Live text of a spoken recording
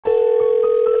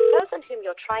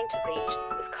you're trying to reach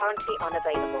is currently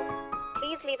unavailable.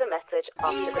 Please leave a message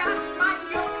after the beep.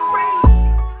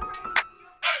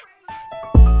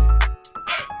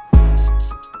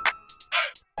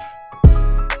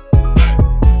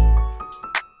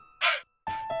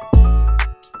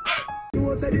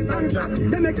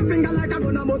 They make a finger like a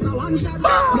gun and bust a one shot.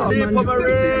 Deep of a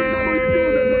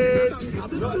rain.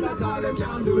 Not that all them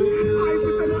can do it.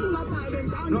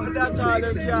 Not that all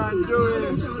them can do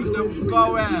it. Don't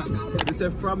go where. They say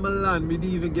from Milan, we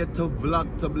didn't even get to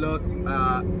vlog to blood.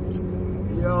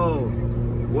 Yo,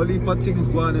 what heap of things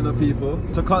going on, people.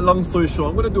 To cut long story short,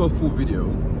 I'm gonna do a full video,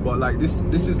 but like this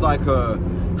is like a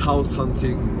house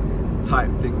hunting type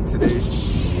thing today.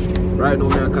 Right now,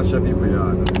 I catch up people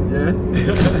yard. Yeah.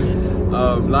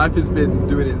 Life has been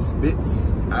doing its bits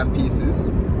and pieces.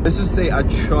 Let's just say I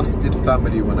trusted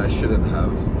family when I shouldn't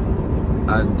have,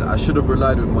 and I should have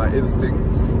relied on my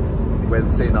instincts when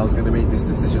saying I was going to make this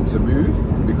decision to move,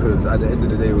 because at the end of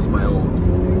the day it was my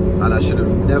own, and I should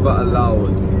have never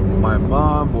allowed my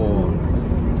mom or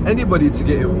anybody to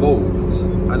get involved.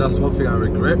 And that's one thing I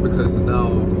regret, because now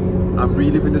I'm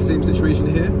reliving the same situation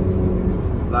here.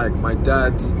 Like, my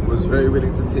dad was very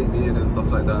willing to take me in and stuff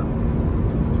like that,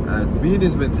 and me and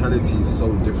his mentality is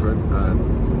so different,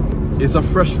 and it's a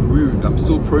fresh wound I'm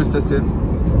still processing,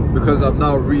 because I've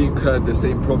now re-incurred the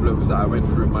same problems that I went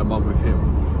through with my mum with him.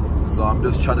 So I'm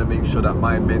just trying to make sure that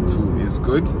my mental is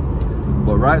good.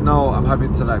 But right now I'm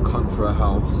having to like hunt for a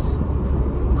house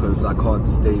because I can't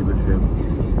stay with him,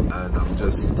 and I'm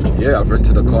just, yeah, I've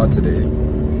rented a car today.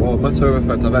 Well, matter of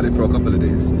fact, I've had it for a couple of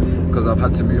days because I've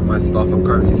had to move my stuff. I'm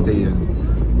currently staying,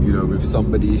 you know, with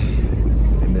somebody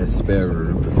in their spare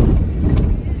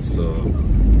room. So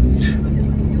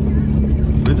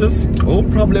they just, all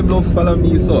problem don't follow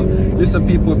me. So listen,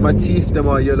 people, with my teeth, them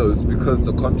are yellows because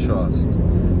the contrast.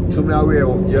 Show me I wear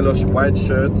yellow white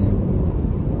shirts,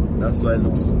 that's why it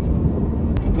looks so.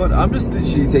 But I'm just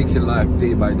literally taking life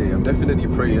day by day. I'm definitely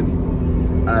praying,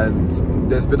 and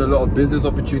there's been a lot of business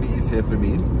opportunities here for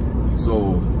me.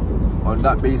 So on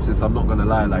that basis, I'm not gonna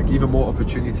lie, like even more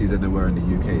opportunities than there were in the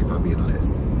UK, if I'm being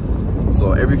honest.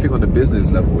 So everything on the business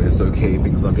level is okay.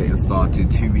 Things are getting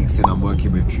started. 2 weeks in, I'm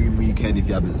working with Dream Weekend. If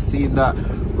you haven't seen that,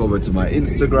 go over to my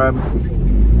Instagram.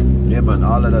 Yeah man,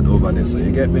 all of that over there, so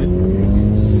you get me?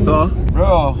 So,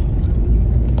 bro,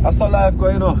 that's how life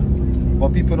going on.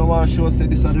 But people don't want to show, say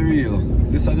this are the real.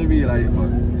 This are the real life,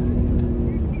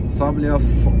 man. Family of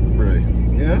fuck, bro.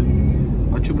 Yeah?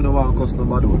 I truly don't want to cuss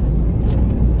nobody one.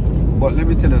 But let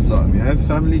me tell you something, yeah?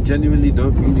 Family genuinely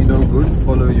don't mean you no good.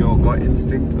 Follow your gut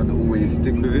instinct and always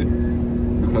stick with it.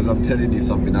 Because I'm telling you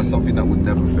something, that's something that would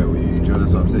never fail you. Do you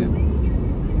understand what I'm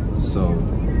saying? So,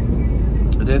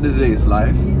 at the end of the day, it's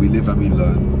life. We live and we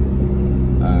learn,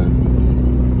 and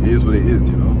it is what it is,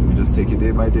 you know. We just take it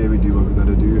day by day. We do what we're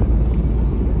gonna do,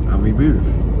 and we move.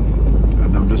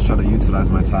 And I'm just trying to utilize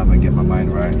my time and get my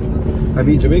mind right. I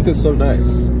mean, Jamaica's so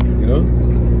nice, you know.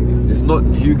 It's not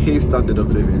UK standard of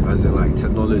living, as in like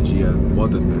technology and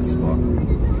modernness, but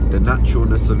the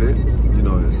naturalness of it, you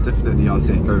know, it's definitely, I'll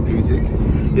say, therapeutic.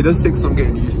 It does take some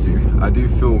getting used to. I do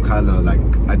feel kind of like,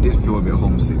 I did feel a bit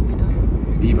homesick.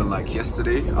 Even like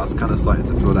yesterday, I was kind of starting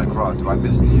to feel like, right, do I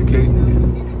miss the UK?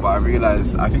 But I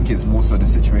realized, I think it's more so the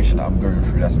situation that I'm going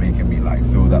through that's making me like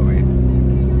feel that way.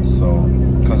 So,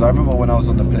 because I remember when I was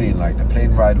on the plane, like the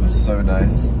plane ride was so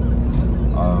nice.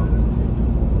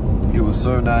 It was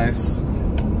so nice.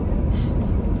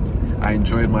 I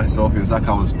enjoyed myself. It was like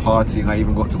I was partying. I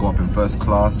even got to go up in first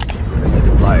class.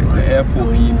 Like the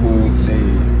airport people,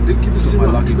 they took my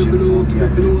luggage in for me. I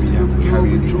didn't really have to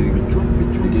carry anything.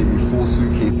 They gave me 4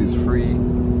 suitcases free.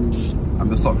 I'm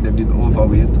just hoping them didn't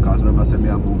overweight, because remember I said me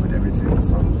I'm moving everything.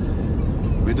 So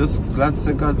we're just glad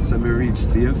to God we reached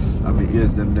safe. I mean,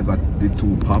 ears them never did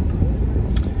too pop.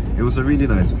 It was a really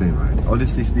nice plane ride.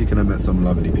 Honestly speaking, I met some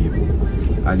lovely people.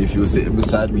 And if you were sitting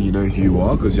beside me, you know who you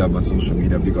are, because you have my social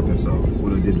media. Big up yourself.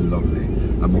 What I did lovely.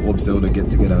 I'm obsessed to get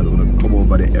together and want to come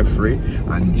over the F3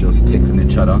 and just tickle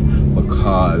each other,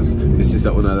 because this is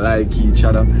how we like each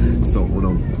other. So we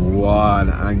go on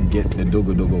and get the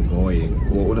dogo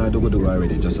going. Well, we dogo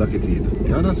already, just like it in.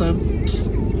 You understand?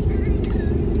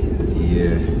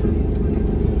 Yeah.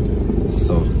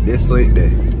 So that's right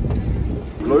there.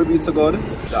 Glory be to God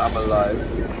that I'm alive,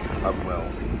 I'm well.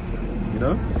 You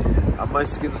know? And my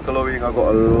skin's glowing. I got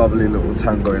a lovely little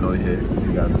tan going on here, if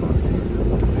you guys can't see.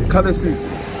 It kind of suits me.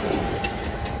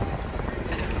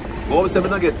 But obviously I'm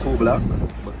not get too black,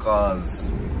 because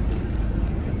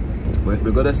but if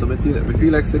we got something that we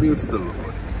feel like saying still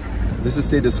good. Let's just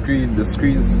say the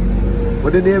screens,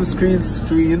 what the name screen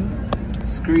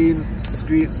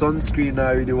sunscreen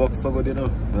now really works so good, you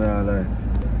know. Yeah, like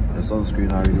the sunscreen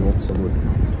now really works so good.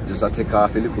 Just I take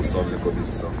off a little sun, a little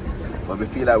bit so. But I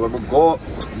feel like when we go,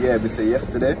 yeah, we say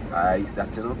yesterday, I eat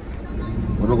that, you know.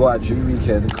 When we go at Dream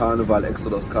Weekend, Carnival,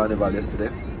 Exodus Carnival yesterday,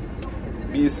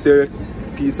 me say,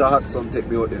 piece of hot sun take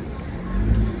me out there.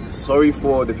 Sorry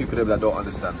for the people that don't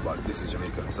understand, but this is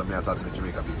Jamaica. So I talk to the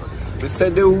Jamaican people. We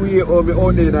send the way on me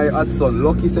out there in the hot sun.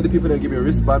 Lucky said the people that give me a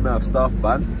wristband, I have staff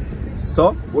band.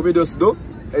 So what we just do,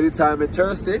 anytime it's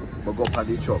Thursday, we go up on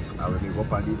the truck. And when we go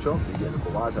up on the truck, we get a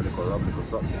little water, a little rum, a little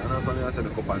something. And that's something I said,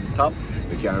 go up on the top,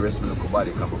 we can rest me a little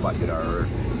body, come back get our.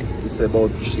 We say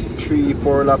about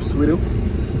 3-4 laps with you.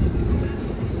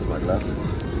 My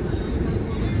glasses.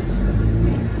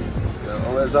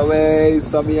 Always away,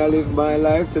 so me I live my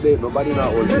life today. Nobody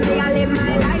not holding me. I live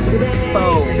my life today.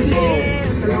 Boom, boom.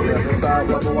 I'm the top,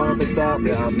 I'm the one on the top.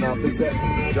 Yeah, I'm not percent.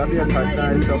 Jamaica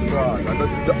nice and fraud.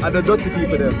 And the dirty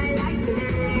people them.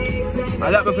 I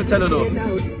like me to tell you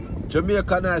now.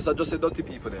 Jamaica nice, I just say dirty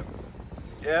people them.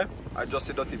 Yeah? I just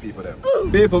say dirty people them.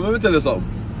 People, let me tell you something.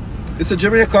 It's a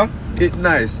Jamaica, it's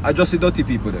nice. I just say dirty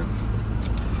people them.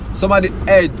 Somebody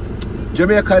head.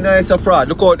 Jamaica nice and fraud.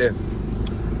 Look out there.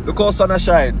 Look how sun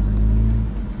shine.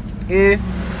 Eh?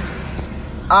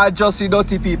 I just see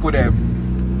dirty people them.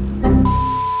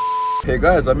 Hey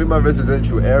guys, I'm in my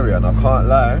residential area and I can't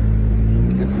lie.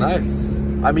 It's nice.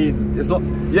 I mean, it's not,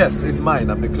 yes, it's mine.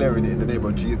 I'm declaring it in the name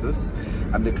of Jesus.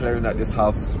 I'm declaring that this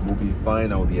house will be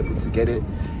fine. I will be able to get it.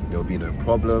 There will be no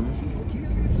problem.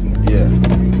 Yeah.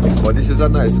 But this is a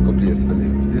nice place to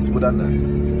live. This would have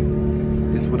nice.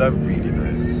 This would have really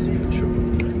nice. For sure.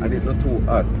 And it's not too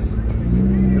hot.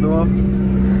 You know,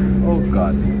 oh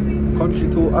God, country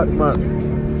too hot,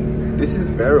 man. This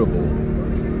is bearable.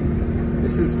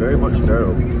 This is very much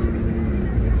bearable.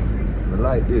 I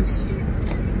like this.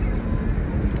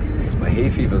 My hay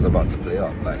fever's about to play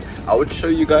up. Like, I would show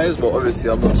you guys, but obviously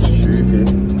I'm not stupid,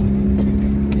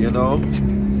 you know.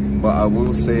 But I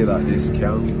will say that this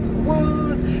can.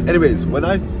 What? Anyways, when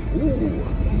I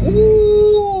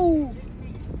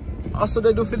also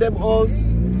they do for them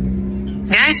alls.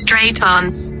 Go straight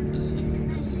on.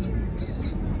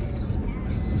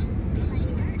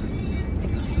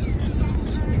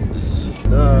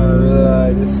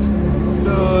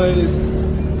 Nice.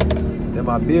 Them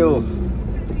a bill.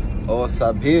 Oh,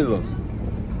 Sabil.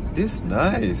 This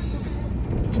nice.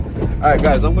 Alright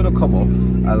guys, I'm gonna come off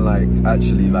and like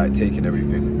actually like taking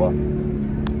everything, but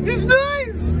it's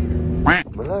nice. I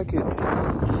like it.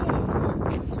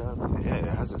 Yeah, it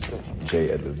has its thing. Jay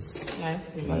Edwards.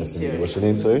 Nice to meet you. What's your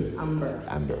name, sorry? Amber.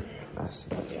 Amber. That's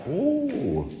nice.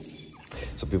 Ooh.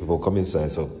 So people will come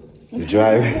inside. So the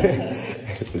drive,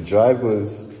 the drive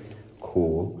was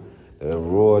cool. The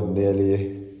road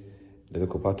nearly, the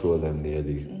little patrol them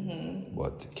nearly,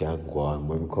 but can't go on.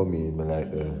 When we come in, I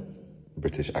like the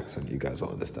British accent. You guys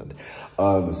won't understand.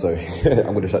 Sorry,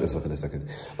 I'm gonna shut this off in a second.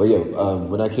 But yeah,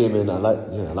 when I came in, I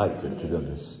liked it, to be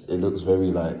honest. It looks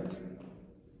very like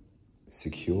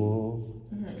secure.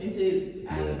 It is.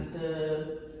 And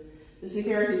the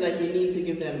security is like you need to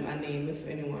give them a name if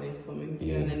anyone is coming to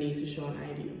you, and they need to show an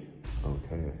ID.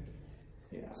 Okay.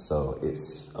 Yeah. So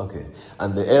it's okay.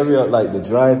 And the area, like the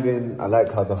driving, I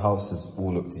like how the houses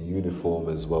all look uniform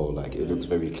as well. Like it looks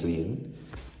very clean,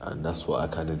 and that's what I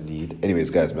kind of need. Anyways,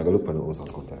 guys, I'm gonna look on the also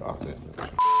contact after.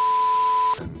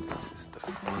 And this is the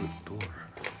front door.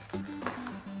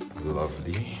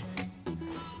 Lovely.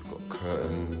 We've got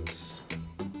curtains.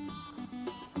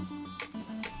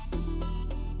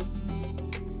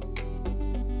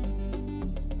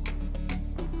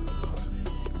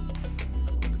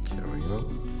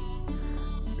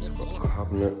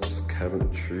 Cabinets,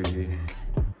 cabinetry,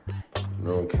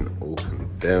 no one can open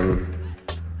them.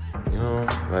 You know,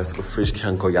 nice little fridge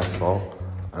can go yasso.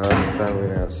 I understand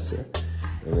what I say.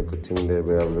 A little thing there,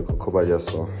 we have a little cupboard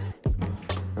yasso.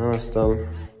 I understand.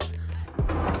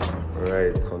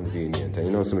 Right, convenient. And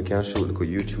you know, so we can shoot like a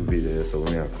YouTube video so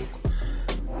when I cook.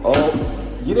 Oh,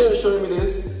 you didn't show me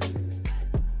this.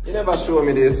 You never show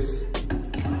me this.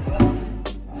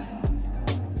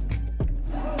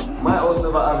 My house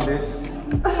never have this.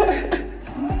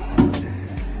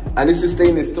 And this is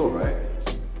stainless steel, right?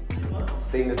 What?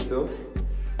 Stainless steel?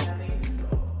 I think so.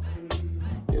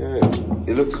 Yeah,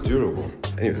 it looks durable.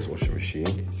 Anyways, washing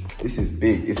machine. This is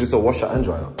big. Is this a washer and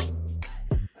dryer?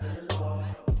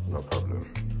 No problem.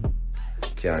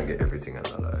 Can't get everything in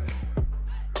my life.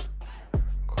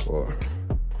 Cool.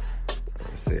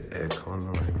 Let's say aircon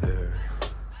right there.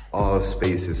 All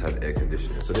spaces have air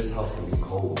conditioning, so this house can be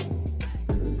cold.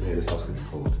 Yeah, this house can be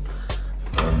cold.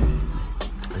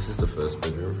 This is the first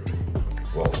bedroom.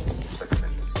 Well, second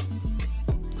bedroom.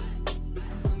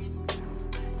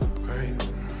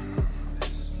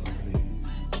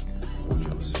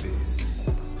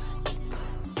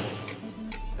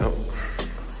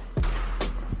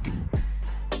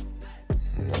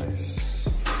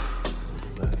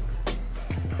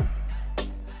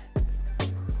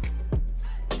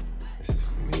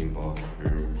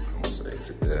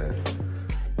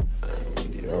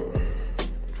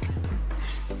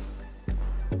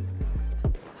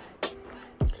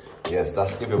 Yes,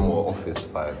 that's giving more office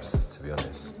vibes, to be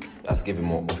honest. That's giving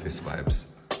more office vibes.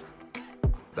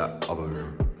 That other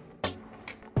room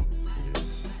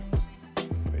is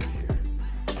right here.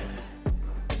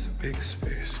 It's a big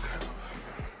space, kind of.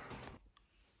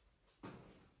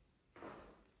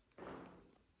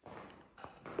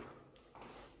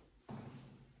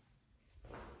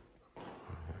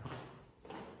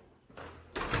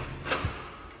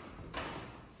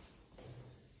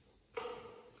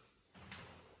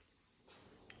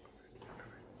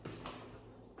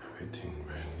 Everything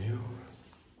brand new.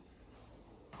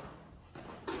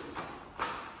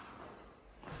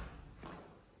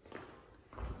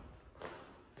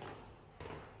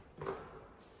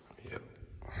 Yep.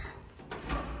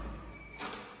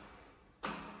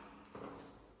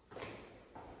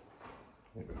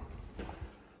 Yeah.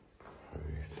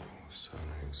 Everything was sounding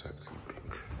exactly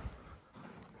pink.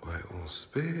 White all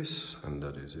space, and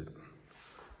that is it.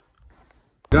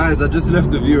 Guys, I just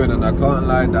left the viewing and I can't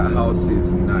lie, that house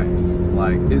is nice.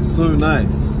 Like, it's so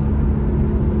nice.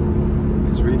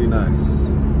 It's really nice,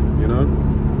 you know?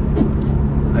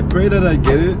 I pray that I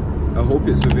get it. I hope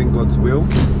it's within God's will.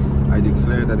 I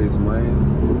declare that it's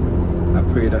mine. I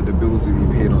pray that the bills will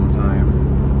be paid on time.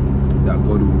 That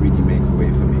God will really make a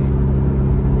way for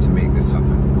me to make this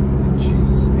happen. In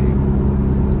Jesus' name,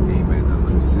 amen. And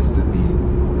consistently,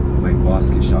 my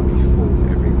basket shall be full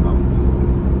every month.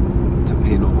 To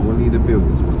pay not only the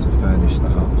bills, but to furnish the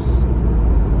house.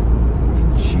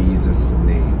 In Jesus'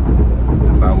 name,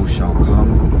 the Bible shall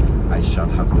come. I shall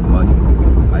have the money.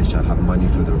 I shall have money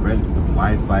for the rent, the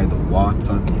Wi-Fi, the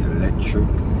water, the electric,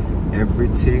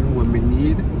 everything when we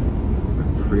need. We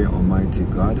pray, Almighty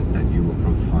God, that you will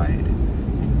provide.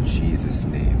 In Jesus'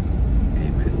 name,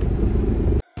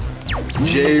 amen.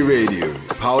 J Radio,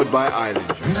 powered by Island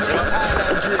Dream.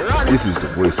 This is the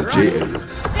voice of J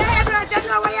Edwards.